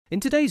In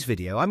today's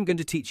video, I'm going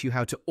to teach you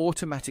how to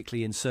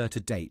automatically insert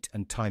a date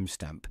and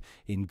timestamp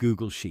in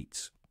Google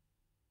Sheets.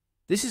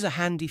 This is a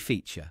handy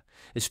feature,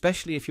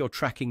 especially if you're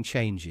tracking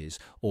changes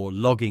or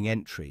logging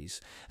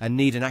entries and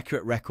need an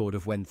accurate record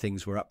of when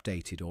things were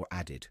updated or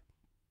added.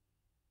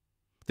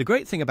 The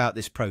great thing about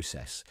this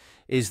process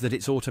is that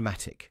it's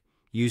automatic,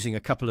 using a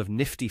couple of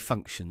nifty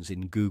functions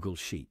in Google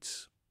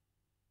Sheets.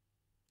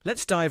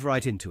 Let's dive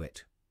right into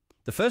it.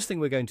 The first thing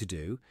we're going to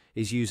do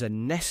is use a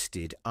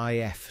nested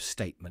if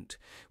statement,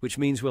 which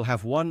means we'll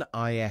have one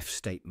if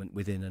statement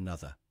within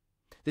another.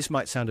 This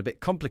might sound a bit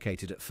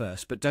complicated at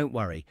first, but don't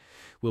worry.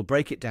 We'll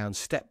break it down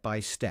step by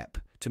step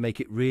to make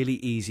it really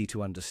easy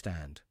to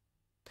understand.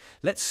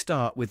 Let's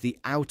start with the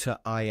outer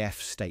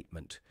if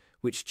statement,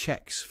 which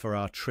checks for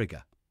our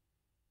trigger.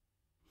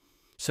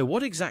 So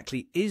what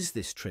exactly is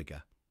this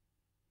trigger?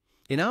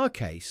 In our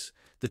case,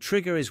 the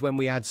trigger is when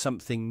we add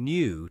something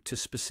new to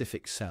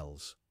specific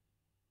cells.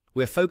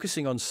 We're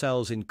focusing on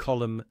cells in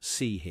column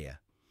C here.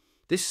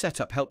 This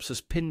setup helps us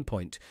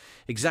pinpoint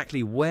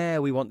exactly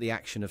where we want the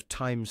action of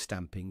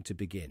timestamping to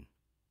begin.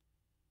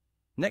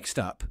 Next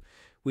up,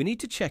 we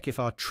need to check if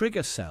our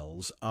trigger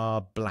cells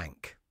are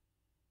blank.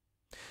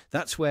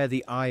 That's where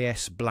the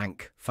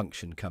isBlank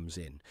function comes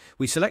in.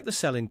 We select the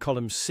cell in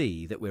column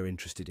C that we're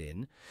interested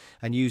in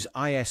and use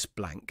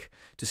isBlank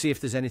to see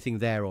if there's anything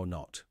there or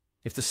not.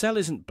 If the cell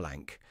isn't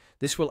blank,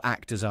 this will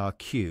act as our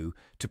cue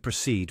to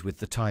proceed with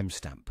the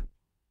timestamp.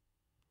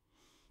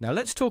 Now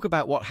let's talk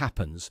about what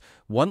happens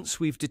once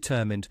we've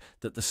determined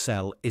that the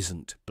cell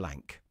isn't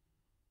blank.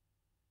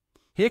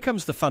 Here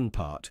comes the fun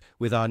part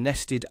with our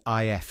nested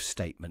if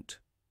statement.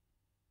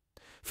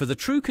 For the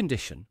true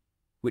condition,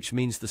 which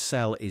means the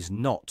cell is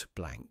not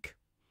blank,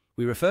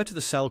 we refer to the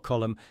cell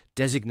column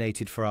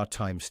designated for our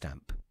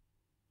timestamp.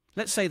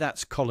 Let's say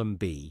that's column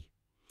B.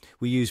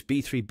 We use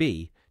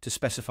B3B to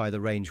specify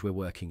the range we're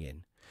working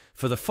in.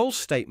 For the false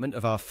statement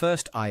of our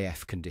first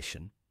if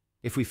condition,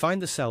 if we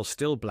find the cell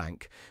still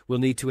blank, we'll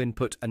need to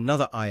input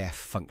another if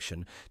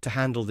function to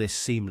handle this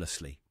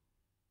seamlessly.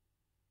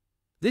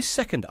 This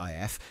second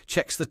if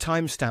checks the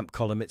timestamp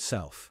column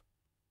itself.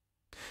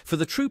 For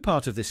the true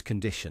part of this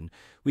condition,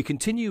 we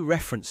continue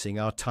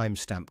referencing our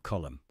timestamp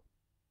column.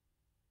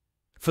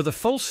 For the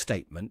false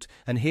statement,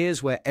 and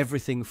here's where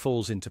everything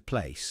falls into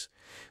place,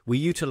 we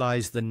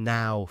utilize the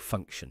now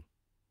function.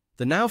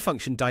 The now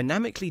function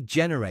dynamically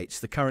generates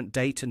the current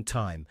date and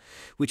time,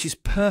 which is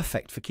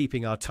perfect for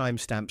keeping our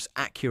timestamps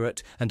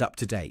accurate and up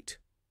to date.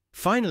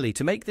 Finally,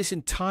 to make this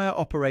entire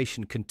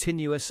operation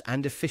continuous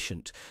and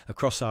efficient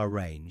across our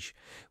range,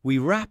 we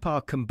wrap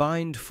our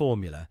combined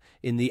formula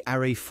in the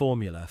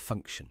arrayFormula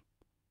function.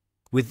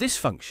 With this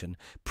function,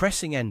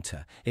 pressing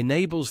Enter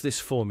enables this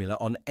formula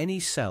on any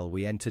cell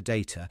we enter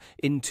data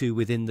into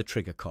within the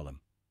trigger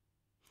column.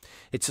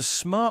 It's a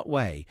smart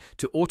way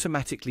to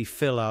automatically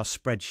fill our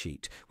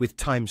spreadsheet with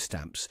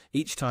timestamps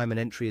each time an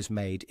entry is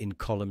made in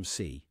column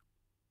C.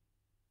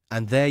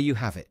 And there you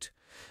have it,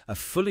 a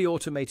fully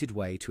automated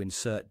way to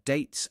insert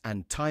dates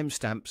and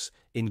timestamps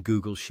in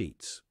Google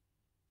Sheets.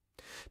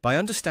 By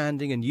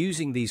understanding and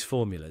using these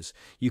formulas,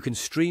 you can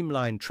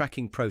streamline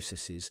tracking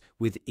processes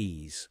with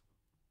ease.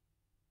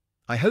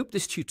 I hope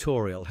this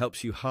tutorial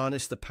helps you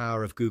harness the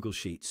power of Google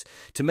Sheets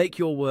to make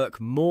your work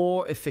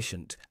more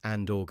efficient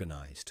and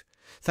organized.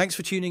 Thanks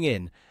for tuning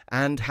in,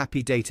 and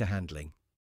happy data handling.